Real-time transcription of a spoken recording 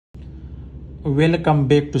Welcome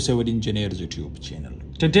back to Civil Engineers YouTube channel.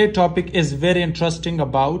 Today's topic is very interesting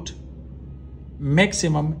about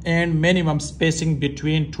maximum and minimum spacing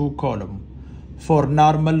between two columns for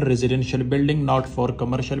normal residential building, not for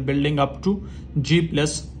commercial building, up to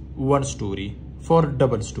G+1 story for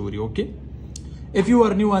double story. Okay. If you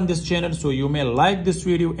are new on this channel, so you may like this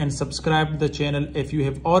video and subscribe to the channel. If you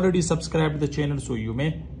have already subscribed to the channel, so you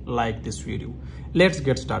may like this video. Let's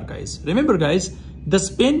get started, guys. Remember, guys, the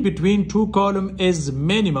span between two columns is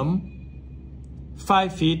minimum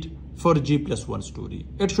 5 feet for G+1 story.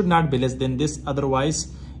 It should not be less than this.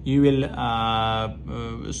 Otherwise, you will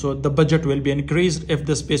so the budget will be increased if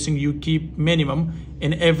the spacing you keep minimum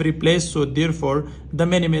in every place. So therefore, the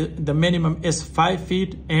minimum is 5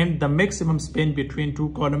 feet and the maximum span between two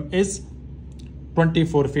columns is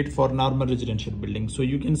 24 feet for normal residential building. So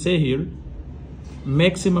you can say here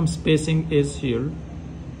maximum spacing is here,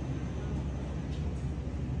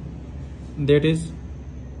 that is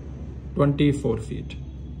 24 feet,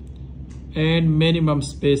 and minimum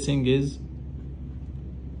spacing is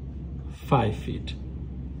 5 feet.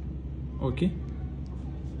 Okay,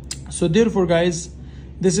 so therefore, guys,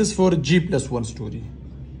 this is for G+1 story.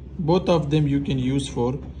 Both of them you can use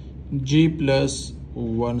for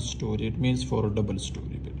G+1 story. It means for a double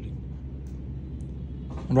story building,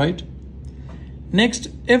 right? Next,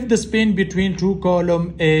 if the span between two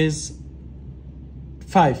columns is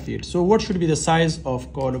 5 feet, so what should be the size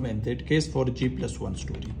of column in that case for G+1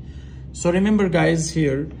 story? So remember, guys,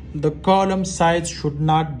 here the column size should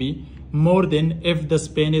not be more than if the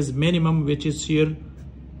span is minimum, which is here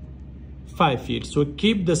 5 feet. So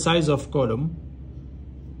keep the size of column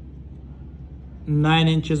 9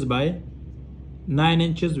 inches by 9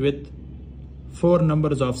 inches with 4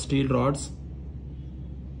 numbers of steel rods,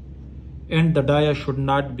 and the dia should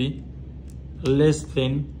not be less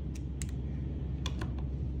than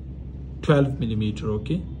 12 millimeter.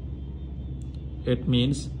 Okay, it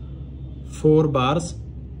means 4 bars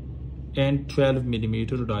and 12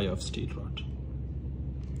 millimeter die of steel rod.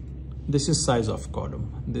 This is size of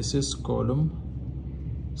column. This is column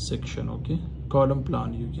section. Okay, column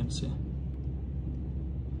plan you can say.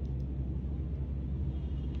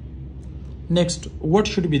 Next, what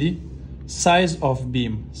should be the size of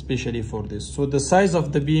beam, especially for this? So the size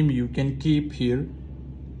of the beam you can keep here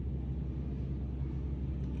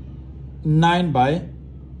 9 by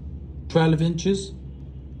 12 inches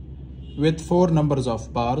with 4 numbers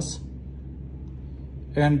of bars,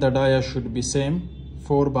 and the dia should be same,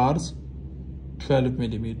 4 bars, 12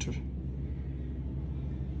 millimeter.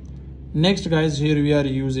 Next, guys, here we are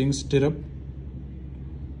using stirrup.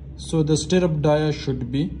 So the stirrup dia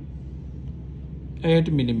should be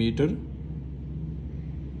 8 millimeter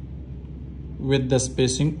with the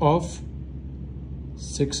spacing of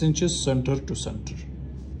 6 inches center to center.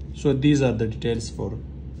 So these are the details for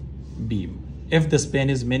beam if the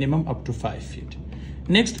span is minimum up to 5 feet.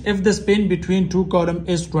 Next, if the span between two columns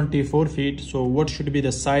is 24 feet, so what should be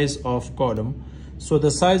the size of column? So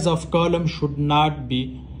the size of column should not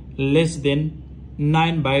be less than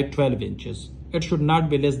 9 by 12 inches. It should not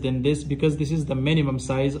be less than this because this is the minimum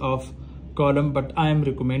size of column, but I am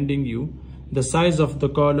recommending you the size of the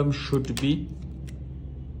column should be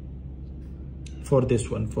for this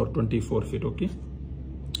one for 24 feet. Okay,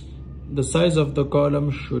 the size of the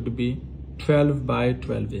column should be 12 by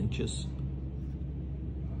 12 inches.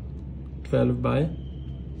 12 by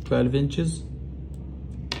 12 inches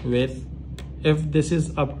with, if this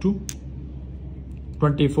is up to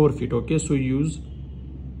 24 feet. Okay, so use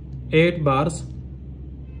 8 bars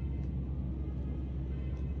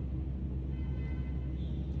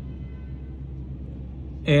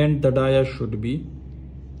and the dia should be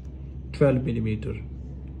 12 millimeter.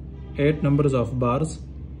 8 numbers of bars,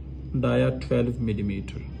 dia 12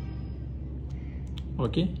 millimeter.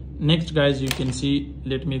 Okay, next, guys, you can see,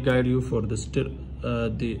 let me guide you for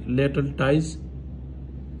the lateral ties.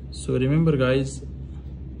 So remember, guys,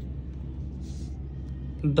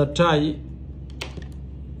 the tie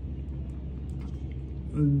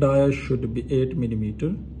dia should be 8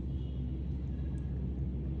 millimeter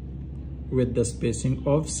with the spacing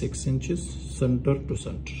of 6 inches center to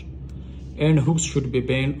center, and hooks should be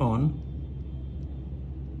bent on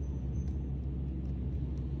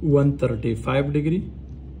 135 degree,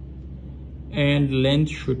 and length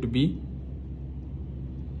should be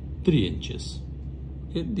 3 inches.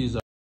 Okay, these are